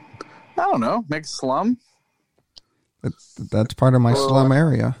 I don't know. Make a slum. That's part of my slum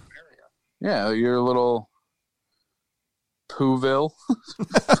area. Yeah, your little Pooville.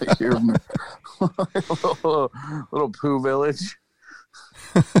 Your little Poo Village.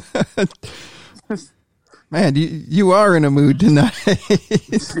 Man, you are in a mood tonight.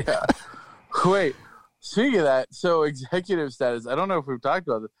 Yeah. Wait, speaking of that, so executive status, I don't know if we've talked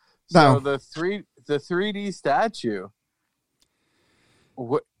about this. So no. the 3D statue.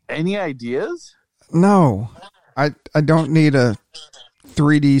 What, any ideas? No. I don't need a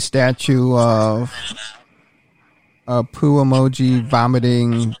 3D statue of a poo emoji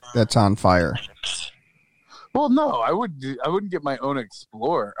vomiting that's on fire. Well, no, I wouldn't get my own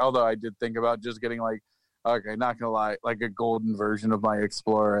Explorer. Although I did think about just getting, like, Okay, not gonna lie, like a golden version of my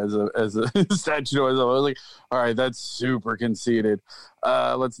Explorer as a statue. I was like, all right, that's super conceited.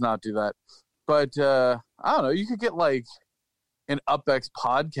 Let's not do that. But I don't know. You could get like an UpX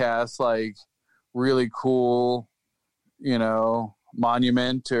podcast, like really cool,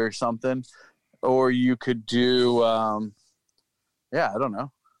 monument or something, or you could do, I don't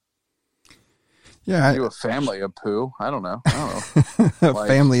know. Yeah, do a family of poo. I don't know. A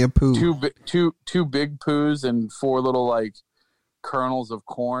family of poo. Two big poos and 4 little like kernels of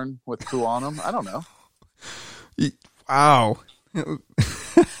corn with poo on them. I don't know. Wow.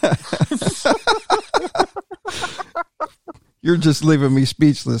 You're just leaving me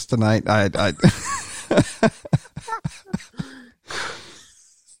speechless tonight.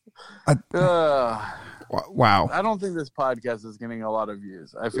 Wow. I don't think this podcast is getting a lot of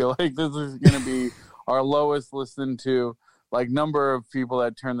views. I feel like this is going to be our lowest listened to. Like, number of people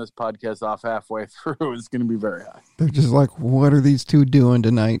that turn this podcast off halfway through is going to be very high. They're just like, what are these two doing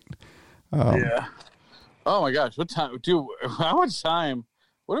tonight? Yeah. Oh my gosh. What time? Dude, how much time?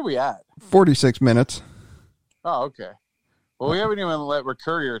 What are we at? 46 minutes. Oh, okay. Well, we haven't even let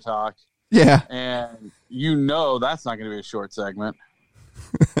Recurrier talk. Yeah. And that's not going to be a short segment.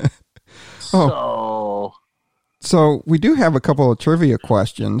 So we do have a couple of trivia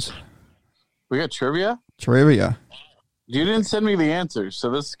questions. We got trivia? Trivia. You didn't send me the answers,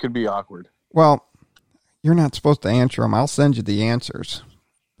 so this could be awkward. Well, you're not supposed to answer them. I'll send you the answers.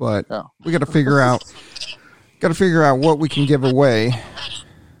 But we got to figure out what we can give away.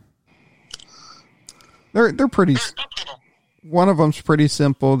 They're pretty. One of them's pretty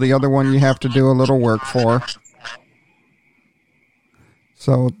simple. The other one you have to do a little work for.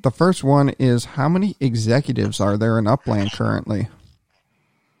 So the first one is, how many executives are there in Upland currently?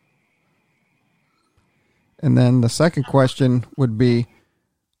 And then the second question would be,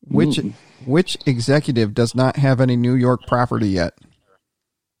 which executive does not have any New York property yet?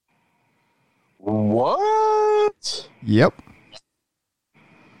 What? Yep.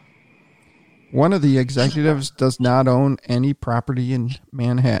 One of the executives does not own any property in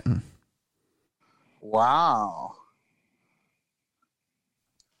Manhattan. Wow.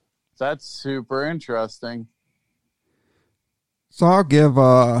 That's super interesting. So I'll give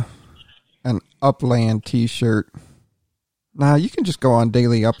an Upland t-shirt. Now, you can just go on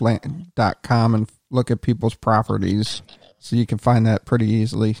dailyupland.com and look at people's properties, so you can find that pretty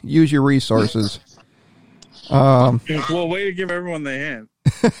easily. Use your resources. Well, way to give everyone the hint.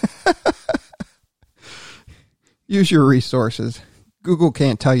 Use your resources. Google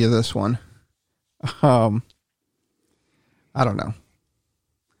can't tell you this one. I don't know.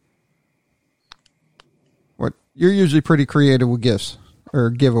 You're usually pretty creative with gifts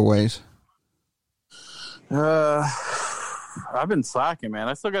or giveaways. I've been slacking, man.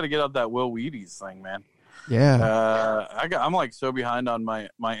 I still got to get out that Will Wheaties thing, man. Yeah. I'm like so behind on my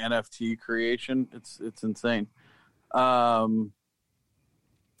NFT creation. It's insane. I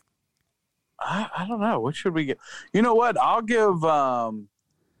don't know. What should we get? You know what? I'll give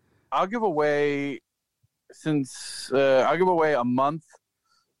away a month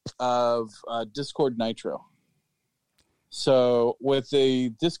of Discord Nitro. So with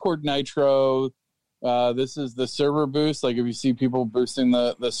the Discord Nitro, this is the server boost. Like if you see people boosting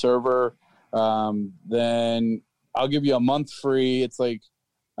the server, then I'll give you a month free. It's like,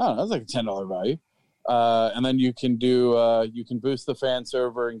 I don't know, it's like a $10 value. And then you can you can boost the fan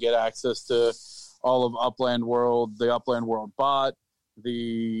server and get access to all of Upland World, the Upland World bot,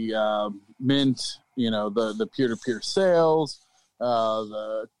 the mint, the peer-to-peer sales,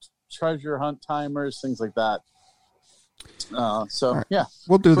 the treasure hunt timers, things like that. Right. Yeah,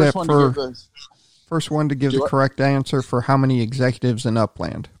 we'll do that for first one to give the correct answer for how many executives in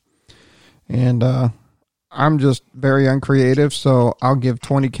Upland. And I'm just very uncreative, so I'll give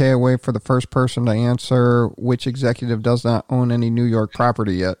 $20,000 away for the first person to answer which executive does not own any New York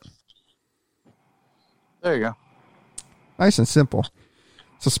property yet. There you go. Nice and simple.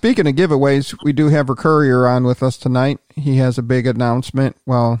 So speaking of giveaways, we do have Recurrier on with us tonight. He has a big announcement.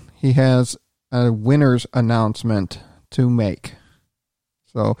 Well, he has a winner's announcement to make.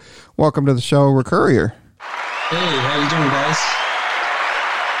 So welcome to the show, Recurrier. Hey, how you doing, guys?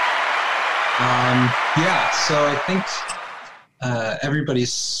 So I think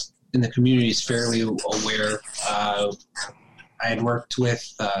everybody's in the community is fairly aware. I had worked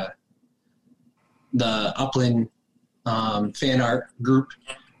with the Upland fan art group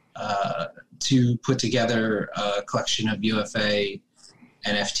to put together a collection of UFA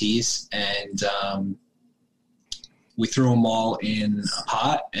NFTs, and we threw them all in a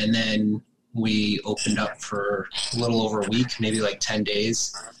pot, and then we opened up for a little over a week, maybe like 10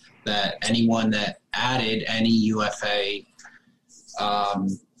 days, that anyone that added any UFA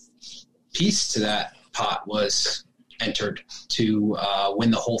piece to that pot was entered to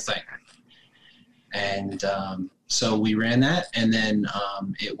win the whole thing. And so we ran that, and then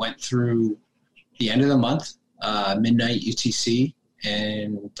it went through the end of the month, midnight UTC,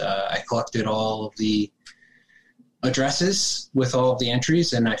 and I collected all of the addresses with all of the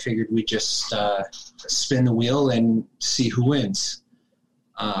entries, and I figured we'd just spin the wheel and see who wins.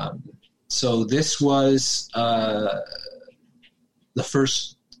 So this was the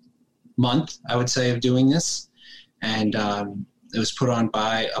first month, I would say, of doing this, and it was put on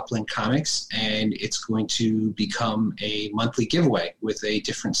by Upland Comics, and it's going to become a monthly giveaway with a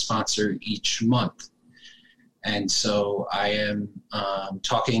different sponsor each month. And so I am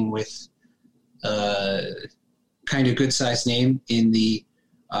talking with kind of good-sized name in the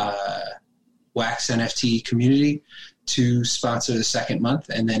Wax NFT community to sponsor the second month,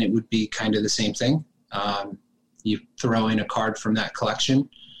 and then it would be kind of the same thing. You throw in a card from that collection,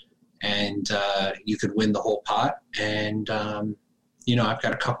 and you could win the whole pot. And, I've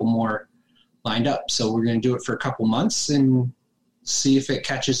got a couple more lined up. So we're going to do it for a couple months and see if it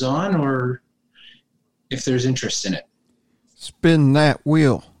catches on or if there's interest in it. Spin that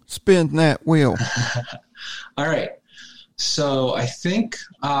wheel. Spin that wheel. All right. So I think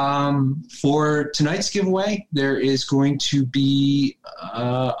for tonight's giveaway, there is going to be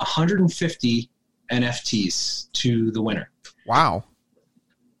 150 NFTs to the winner. Wow.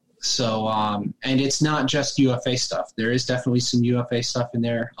 So, and it's not just UFA stuff. There is definitely some UFA stuff in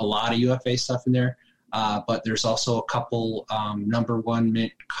there, a lot of UFA stuff in there. But there's also a couple number one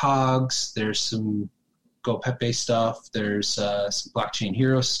mint cogs. There's some Go Pepe stuff. There's some Blockchain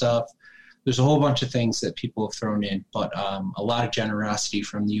Hero stuff. There's a whole bunch of things that people have thrown in, but a lot of generosity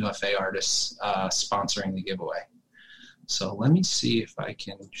from the UFA artists sponsoring the giveaway. So let me see if I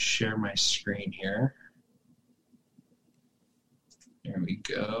can share my screen here. There we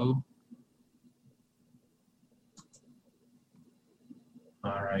go.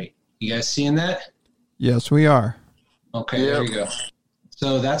 All right. You guys seeing that? Yes, we are. Okay, There you go.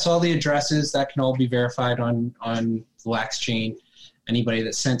 So that's all the addresses. That can all be verified on the Wax chain. Anybody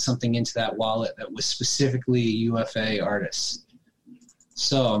that sent something into that wallet that was specifically a UFA artist.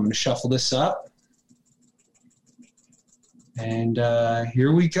 So I'm going to shuffle this up. And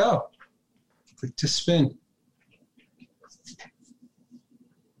here we go. Click to spin.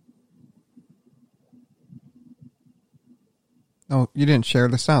 Oh, you didn't share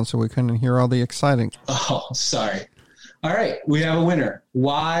the sound, so we couldn't hear all the exciting. Oh, sorry. All right, we have a winner.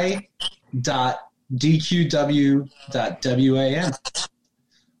 Y.DQW.WAM.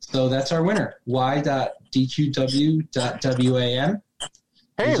 So that's our winner. Y.DQW.WAM.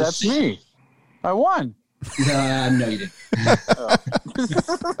 Hey, that's me. I won. No, you didn't.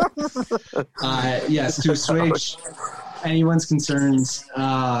 Yes, to assuage anyone's concerns,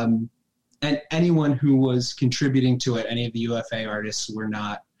 and anyone who was contributing to it, any of the UFA artists were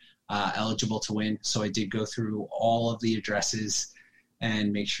not eligible to win. So I did go through all of the addresses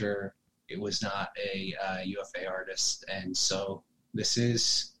and make sure it was not a UFA artist. And so this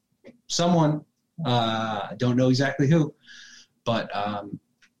is someone, I don't know exactly who, but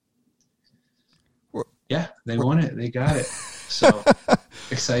yeah, they won it. They got it. So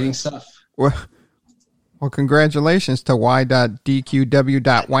exciting stuff. Well, congratulations to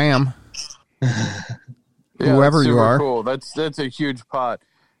Y.DQW.WAM. Whoever you are. Cool. That's a huge pot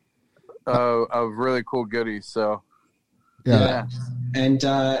of really cool goodies. So yeah. And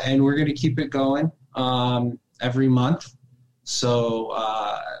we're going to keep it going every month. So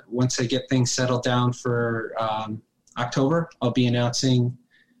once I get things settled down for October, I'll be announcing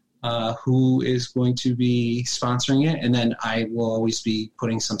who is going to be sponsoring it, and then I will always be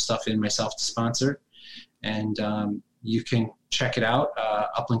putting some stuff in myself to sponsor. And you can check it out,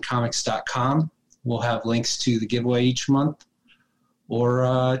 uplandcomics.com. We'll have links to the giveaway each month,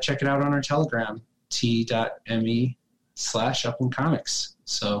 or check it out on our Telegram, t.me/uplandcomics.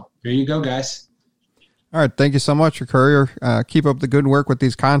 So there you go, guys. All right. Thank you so much, Courier. Keep up the good work with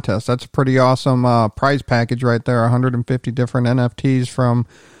these contests. That's a pretty awesome prize package right there. 150 different NFTs from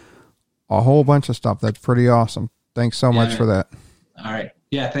a whole bunch of stuff. That's pretty awesome. Thanks so much for that. All right.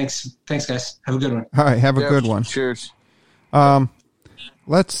 Yeah, thanks, guys. Have a good one. All right, have a good one. Cheers.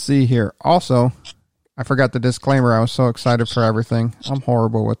 Let's see here. Also, I forgot the disclaimer. I was so excited for everything. I'm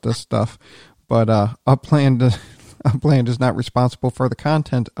horrible with this stuff. But Upland is not responsible for the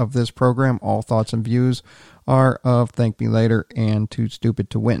content of this program. All thoughts and views are of Thank Me Later and Too Stupid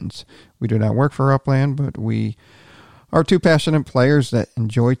to Wins. We do not work for Upland, but we are two passionate players that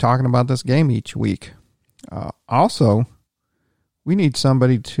enjoy talking about this game each week. Also, I need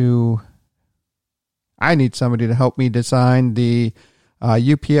somebody to help me design the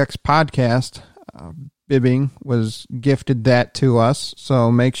UPX podcast. Bibbing was gifted that to us,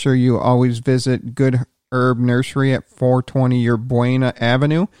 so make sure you always visit Good Herb Nursery at 420 Yerbuena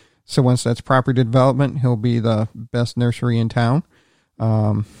Avenue. So once that's property development, he'll be the best nursery in town.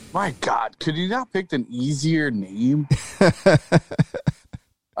 My God, could you not pick an easier name?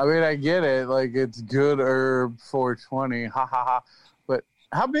 I mean, I get it. Like, it's Good Herb 420. Ha, ha, ha. But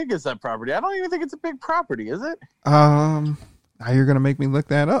how big is that property? I don't even think it's a big property, is it? Now you're going to make me look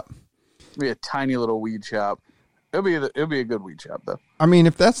that up. It'll be a tiny little weed shop. It'll be a good weed shop, though. I mean,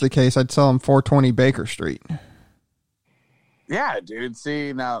 if that's the case, I'd sell him 420 Baker Street. Yeah, dude.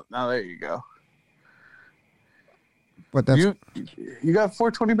 See, now there you go. But that's You got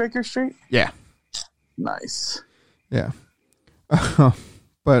 420 Baker Street? yeah. Nice. Yeah.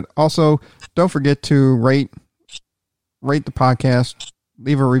 But also, don't forget to rate the podcast,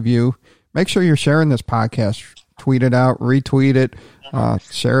 leave a review. Make sure you're sharing this podcast. Tweet it out, retweet it,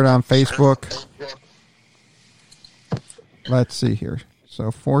 share it on Facebook. Let's see here.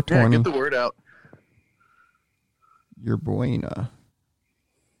 So 420. Yeah, get the word out. Yerbuena. At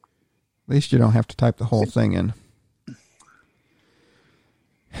least you don't have to type the whole thing in.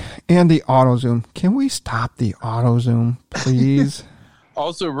 And the auto zoom. Can we stop the auto zoom, please?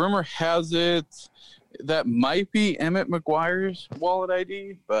 Also, rumor has it that might be Emmett McGuire's wallet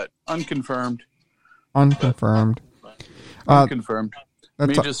ID, but unconfirmed. Unconfirmed. Unconfirmed. Me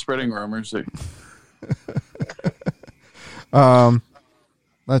that's just spreading rumors.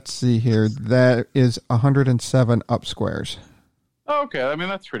 Let's see here. That is 107 up squares. Oh, okay. I mean,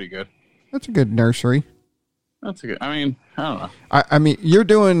 that's pretty good. That's a good nursery. That's a good. I mean, I don't know. I mean, you're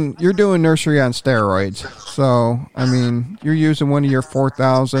doing nursery on steroids. So, I mean, you're using one of your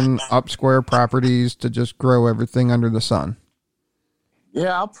 4,000 up square properties to just grow everything under the sun.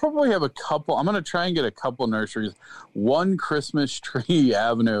 Yeah, I'll probably have a couple. I'm going to try and get a couple nurseries. One Christmas Tree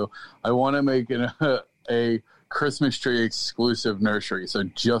Avenue. I want to make a Christmas tree exclusive nursery. So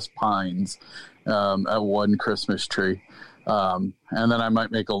just pines at one Christmas tree. And then I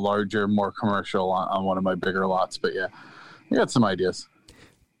might make a larger, more commercial on one of my bigger lots. But yeah, I got some ideas.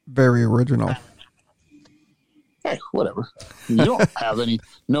 Very original. Hey, whatever. You don't have any.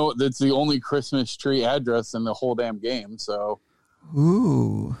 No, that's the only Christmas tree address in the whole damn game. So,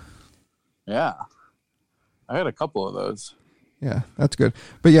 ooh. Yeah. I had a couple of those. Yeah, that's good.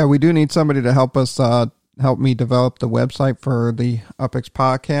 But yeah, we do need somebody to help us, help me develop the website for the UpX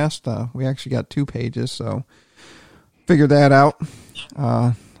podcast. We actually got 2 pages, so figure that out.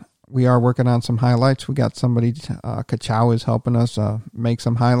 We are working on some highlights. We got somebody, Kachow is helping us make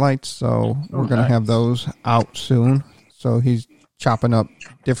some highlights, so we're going to have those out soon. So he's chopping up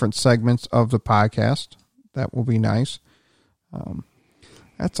different segments of the podcast. That will be nice.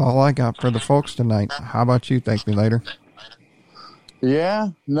 That's all I got for the folks tonight. How about you? Thank me later. Yeah,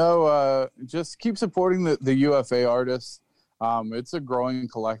 no, just keep supporting the UFA artists. It's a growing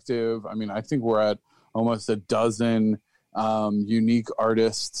collective. I mean, I think we're at almost a dozen unique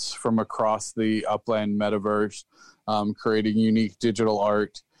artists from across the Upland metaverse creating unique digital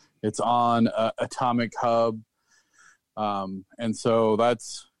art. It's on Atomic Hub. And so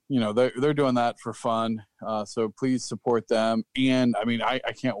that's, they're doing that for fun. So please support them. And I mean, I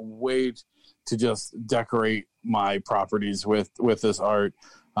can't wait to just decorate my properties with this art.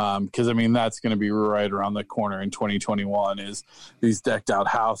 Because I mean, that's going to be right around the corner in 2021 is these decked out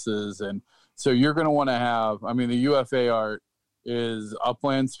houses. And so you're going to want to have, I mean, the UFA art is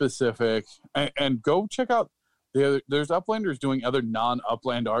Upland specific, and go check out there's Uplanders doing other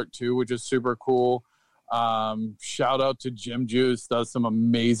non-Upland art too, which is super cool. Shout out to Jim Juice, does some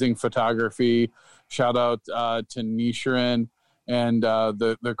amazing photography. Shout out to Nisharin and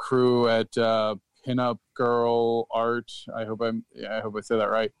the crew at Pinup Girl Art. I hope I say that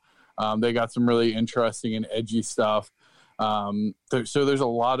right. They got some really interesting and edgy stuff. So there's a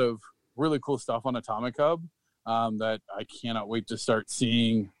lot of really cool stuff on Atomic Hub that I cannot wait to start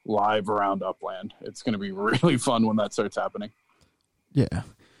seeing live around Upland. It's going to be really fun when that starts happening. Yeah.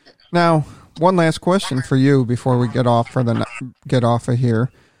 Now, one last question for you before we get off of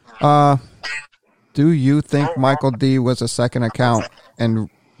here. Do you think Michael D was a second account and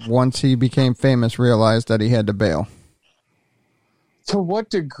once he became famous realized that he had to bail? To what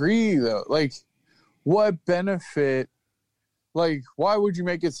degree though? Like, what benefit? Like, why would you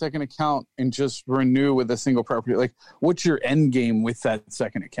make a second account and just renew with a single property? Like, what's your end game with that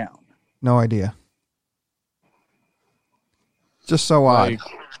second account? No idea. Just so odd.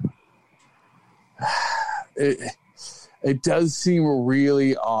 It does seem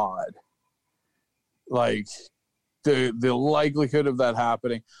really odd. Like, the likelihood of that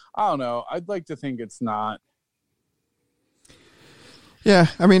happening, I don't know. I'd like to think it's not. Yeah,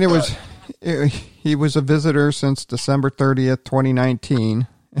 I mean, he was a visitor since December 30th, 2019.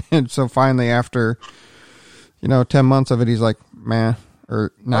 And so finally, after, 10 months of it, he's like, man,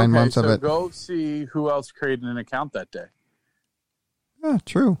 or 9 months of it. Go see who else created an account that day. Yeah,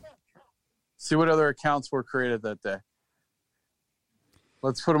 true. See what other accounts were created that day.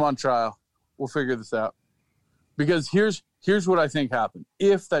 Let's put them on trial. We'll figure this out. Because here's what I think happened.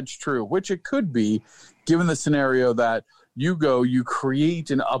 If that's true, which it could be, given the scenario that you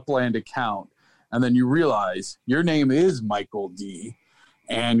create an Upland account, and then you realize your name is Michael D,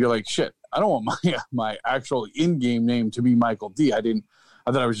 and you're like, shit, I don't want my actual in-game name to be Michael D. I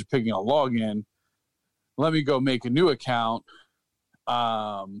thought I was just picking a login. Let me go make a new account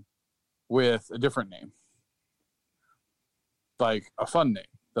with a different name. Like a fun name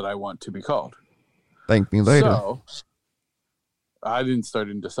that I want to be called. Thank me later. So, I didn't start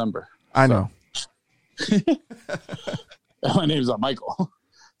in December. I know. My name's not Michael.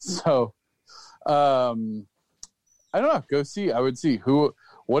 So, I don't know. Go see. I would see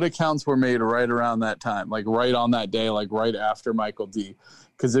what accounts were made right around that time, like right on that day, like right after Michael D.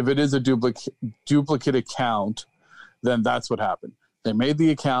 Because if it is a duplicate account, then that's what happened. They made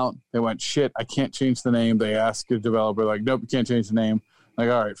the account. They went, shit, I can't change the name. They asked the developer, like, nope, you can't change the name. Like,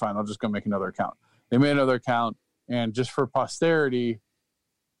 all right, fine. I'll just go make another account. They made another account, and just for posterity,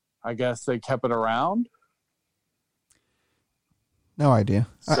 I guess they kept it around. No idea.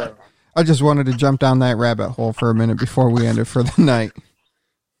 So, I just wanted to jump down that rabbit hole for a minute before we ended for the night.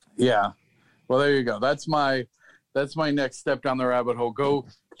 Yeah. Well, there you go. That's my next step down the rabbit hole. Go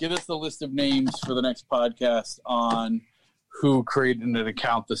get us the list of names for the next podcast on who created an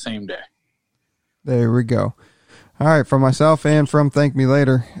account the same day. There we go. All right. From myself and from Thank Me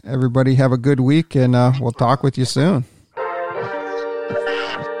Later, everybody have a good week, and we'll talk with you soon.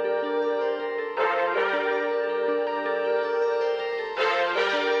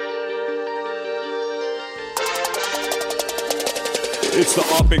 It's the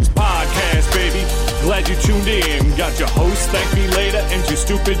Opix Podcast, baby. Glad you tuned in. Got your host, Thank Me Later, and you're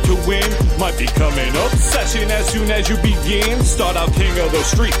stupid to win. Might be coming obsession as soon as you begin. Start out king of the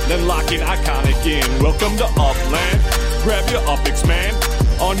street, then lock in iconic in. Welcome to Upland. Grab your Opix, man.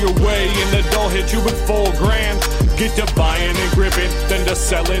 On your way, and the dough hit you with $4,000. Get to buying and gripping, then to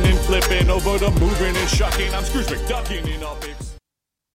selling and flipping. Over to moving and shucking. I'm Scrooge McDuckin' in Opix.